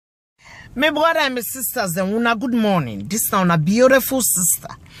My brother and my sisters, and una good morning. This now a beautiful sister,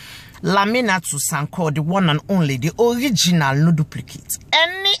 Laminatu Sanko, the one and only, the original, no duplicate.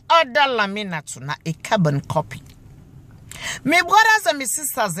 Any other Laminatu na a carbon copy. My brothers and my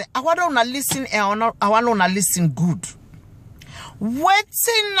sisters, I want to listen and I want to listen good.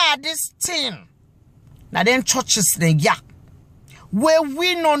 Waiting at this thing. Now then churches then yeah. Where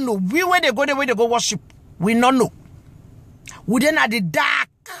we no know. We where they go worship. We no know. We then at the dark.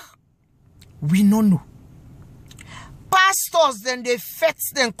 We no know. Pastors then they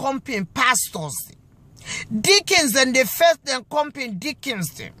fetch them company pastors. Deacons then they fetch them company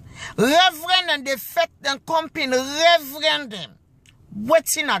deacons them. Reverend and they fetch them company reverend them.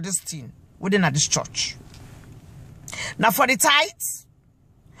 Waiting at this thing within at this church. Now for the tithes,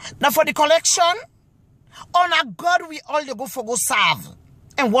 now for the collection, honor God we all they go for go serve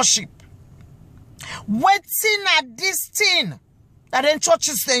and worship. Waiting at this thing that in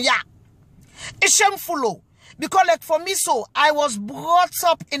churches then yeah. It's shameful because like for me so I was brought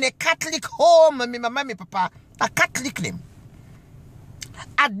up in a Catholic home, my mama, my papa, a Catholic name.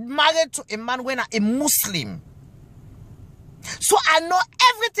 I'm married to a man when I'm a Muslim. So I know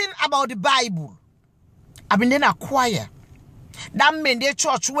everything about the Bible. I've been in a choir. That mean the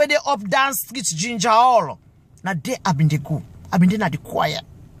church where they up down street ginger all. Now they have been the go. I've been in at the choir.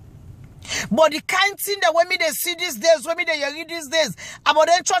 But the kind thing that when me they see these days, when me they read these days about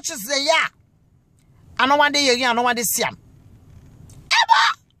them churches they yeah. I don't want to hear, I don't want to see them.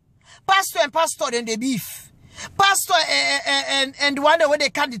 Ever! Pastor and pastor, then they beef. Pastor and the one where they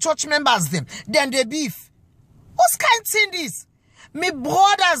can the church members them, then they beef. What's kind of thing this? Me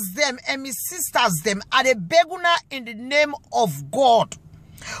brothers them and me sisters them are the beguna in the name of God.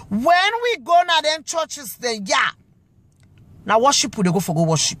 When we go na them churches, then yeah. Now worship would they go for go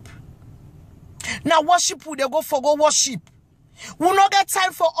worship. Now worship would they go for go worship. We no get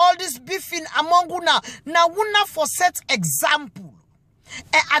time for all this beefing among una. Now we not for set example.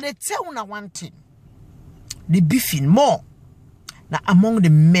 And I dey tell una one thing. The beefing more. Now among the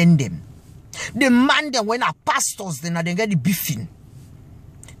men them. The man them when are pastors then they get the beefing.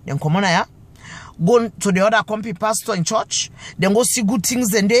 Then come on here. Go to the other company pastor in church. Then go see good things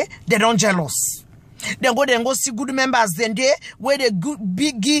then they don't jealous. Then go see good members then they where they good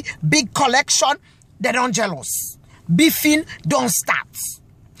big collection, they don't jealous. Beefing don't start.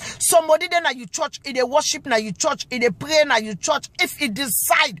 Somebody then at your church, in a worship na you church, in a prayer na you church. If it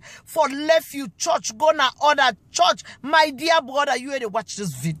decide for left you church, go na other church. My dear brother, you had to watch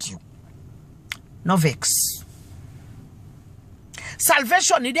this video. No vex.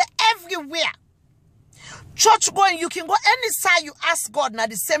 Salvation is everywhere. Church going, you can go any side you ask God, na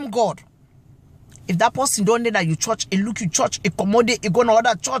the same God. If that person don't need that you church, a look you church, a commodity, a go na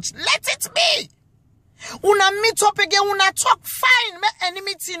other church, let it be. Una meet up again, una talk fine, me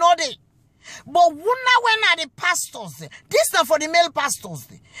enmity all day. But una when are the pastors? This not for the male pastors.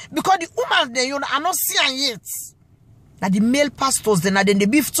 Because the woman they are not seeing yet. Now the male pastors then they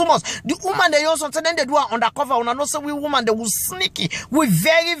beef too much. The woman they also then they do an undercover. Una know say we woman they will sneaky. We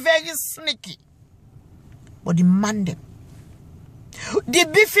very, very sneaky. But the man them. The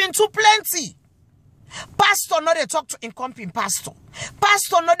beefing too plenty. Pastor no they talk to incompetent pastor.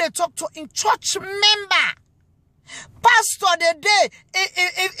 Pastor no they talk to in church member. Pastor the day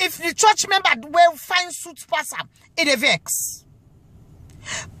if the church member will find suit pastor, it vex.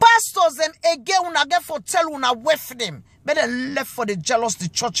 Pastors them again una get for tell una with them. Better left for the jealous the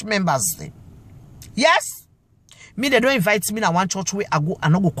church members them. Yes? Me they don't invite me na one church where I go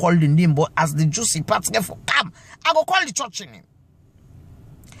and I go call the name, but as the juicy part get for come, I go call the church name.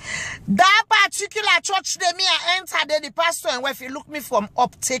 That particular church they me I enter there the pastor and wife look me from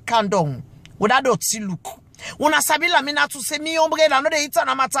up take and down. Without see look. Una sabila me na to say me ombre na no dey eat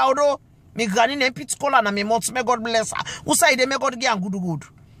na matter odo. Me granny na pit cola na me mouth may God bless her. Who say they may God get good.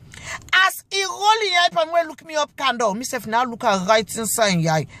 As he rolling up and when look me up can down. Me self now look at right inside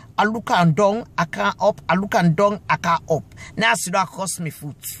yai. I look and down, I can up, I look and down, I can up. Now I see that cross me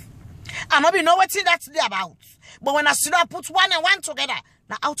foot. I no be know what that's there about. But when I see that put one and one together,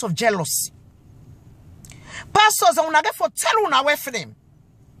 now out of jealousy. Pastors are gonna get for tell una away for them.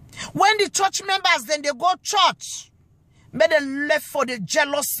 When the church members then they go church, may they left for the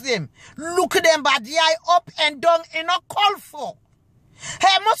jealous them. Look at them by the eye up and down and not call for.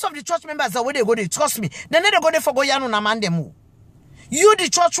 Hey, most of the church members are where they go, they trust me. Then they go there for go yanu na man them. You the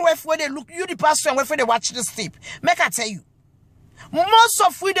church wife where they look, you the pastor and where they watch this tape. Make I tell you. Most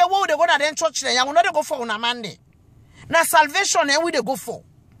of we the way they go to the church then you not go for una Monday. Now salvation and we they go for.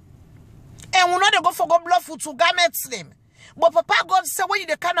 And we not they go for God blood food to garments them. But Papa God said when you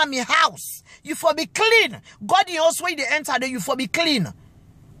they come to me house, you for be clean. God in house when they enter there, you for be clean.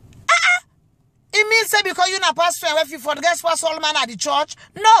 It means say because you're not pastor and if you forget Pastor Solomon at the church.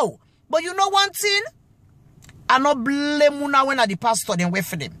 No. But you know one thing? I not blame una when at the pastor then wait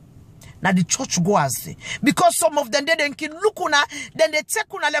for them. Now the church go as they. Because some of them they can look una, then they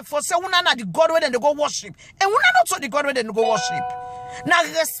take una left for say una na the God where then they go worship. And una not so the God where then they go worship. Now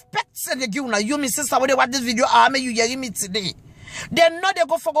respect and they give una. You, my sister, when they watch this video, I mean you hearing me today. They know they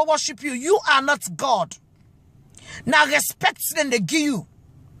go for go worship you. You are not God. Now respect then they give you.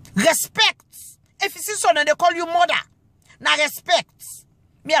 Respect. If you see someone they call you mother. Now respect.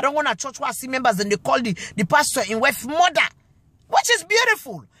 Me, I don't want a church where I see members and they call the pastor in wife mother. Which is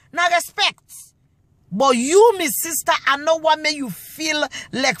beautiful. Now respect. But you, my sister, I know what make you feel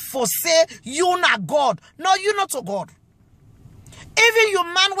like for say you not God. No, you not a God. Even you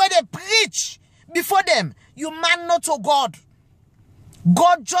man where they preach before them, you man not a God.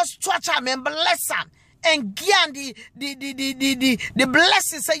 God just touch him and bless him and give the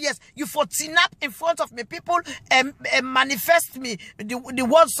blessing. Say yes, you for tin up in front of me people and manifest me the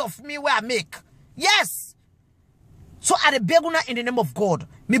words of me where I make. Yes. So at the beguna in the name of God,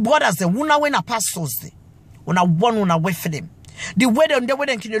 me brothers the una when a pastors the una one una wait for them. The way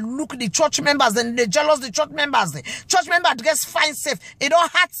they can look the church members and they jealous the church members. The church members gets fine safe. It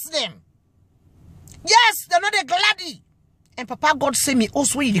don't hurt them. Yes, they're not a gladdy. And Papa God say me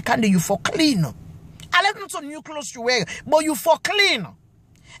also you can do you for clean. I let them to new clothes you wear, but you for clean.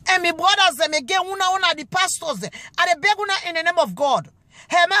 And me brothers them again una the pastors there at the beguna in the name of God.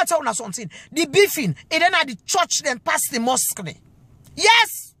 Hey, man, tell you something. The beefing, it then at the church then pass the mosque.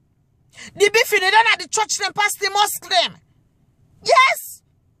 Yes. The beefing, it then at the church then pass the mosque then. Yes.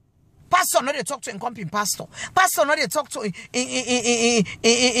 Pastor, no, they talk to incoming pastor. Pastor, no, they talk to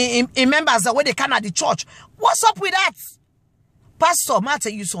in members where they can at the church. What's up with that? Pastor, man,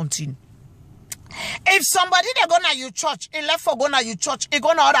 tell you something. If somebody they go to your church, he left for go to your church, he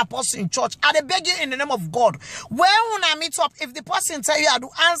go to other person in church, I they beg you in the name of God. When I meet up, if the person tell you I do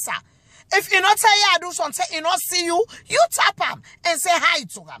answer, if he not tell you I do something, he not see you, you tap him and say hi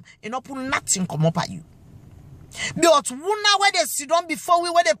to him. He not put nothing come up at you. But una where they sit down before we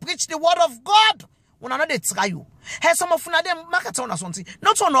where they preach the word of God, una know they try you. Hey, some of una them market on something.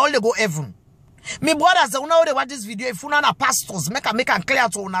 Not on all they go heaven. Me brothers, una know they watch this video. If una na pastors, make and clear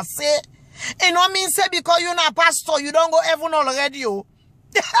to una say. It no mean say because you're not pastor, you don't go heaven already. Oh.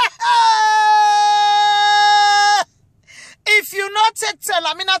 If you not tell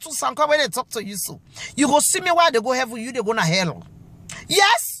Amina to Sanka when they talk to you so, you go see me while they go heaven, you they go to hell.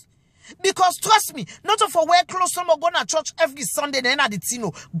 Yes. Because trust me, not for wear clothes, some go to church every Sunday, then at the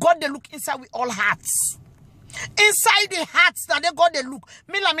Tino. God they look inside with all hearts. Inside the hearts that they God they look.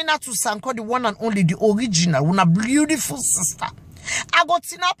 Milamina to Sanka, the one and only, the original, one a beautiful sister. I got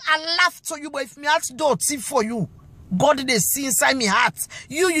tin up and laugh to you, but if me heart do teeth for you, God they see inside me heart.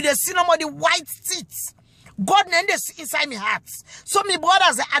 You they see no more the white teeth. God then they see inside me heart. So me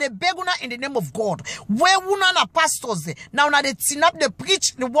brothers are the beguna in the name of God. Where una na pastors they now na they tin up they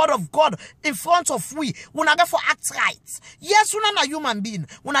preach the word of God in front of we. Una get for act right. Yes, una na human being.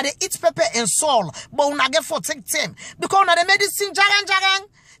 Una they eat pepper and salt, but una get for take time because una they medicine jarang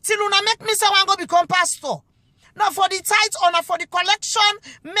till una make me say one go become pastor. Now for the tithe or not for the collection,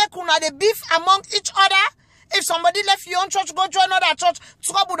 make una the beef among each other. If somebody left your own church, go join another church,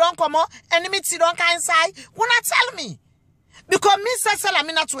 trouble don't come on, enmity don't come inside. Wanna tell me? Because me say I'm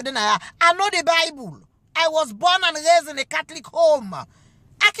not within I know the Bible. I was born and raised in a Catholic home.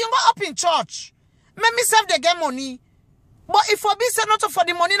 I can go up in church. Make me save the game money. But if for be say not for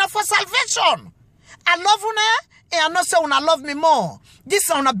the money, not for salvation. I love una and I know say una love me more. This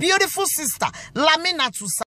is a beautiful sister. Lamina to